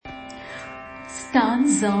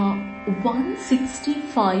Stanza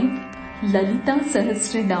 165 Lalita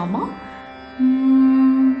Sahasranama.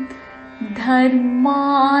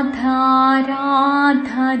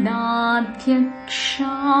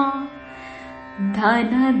 धर्माधाराधनाध्यक्षा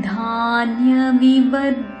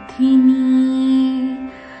धनधान्यविवर्धिनी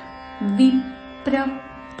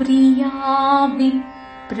विप्रप्रिया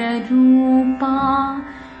विप्ररूपा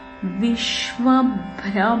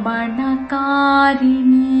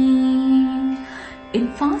विश्वभ्रमणकारिणी. In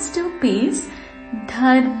faster pace,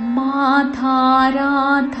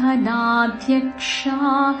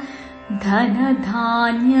 धर्माधाराधनाध्यक्षा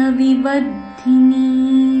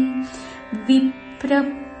धनधान्यविवर्धिनी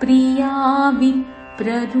विप्रप्रिया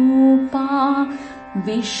विप्ररूपा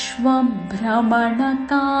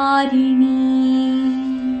विश्वभ्रमणकारिणी.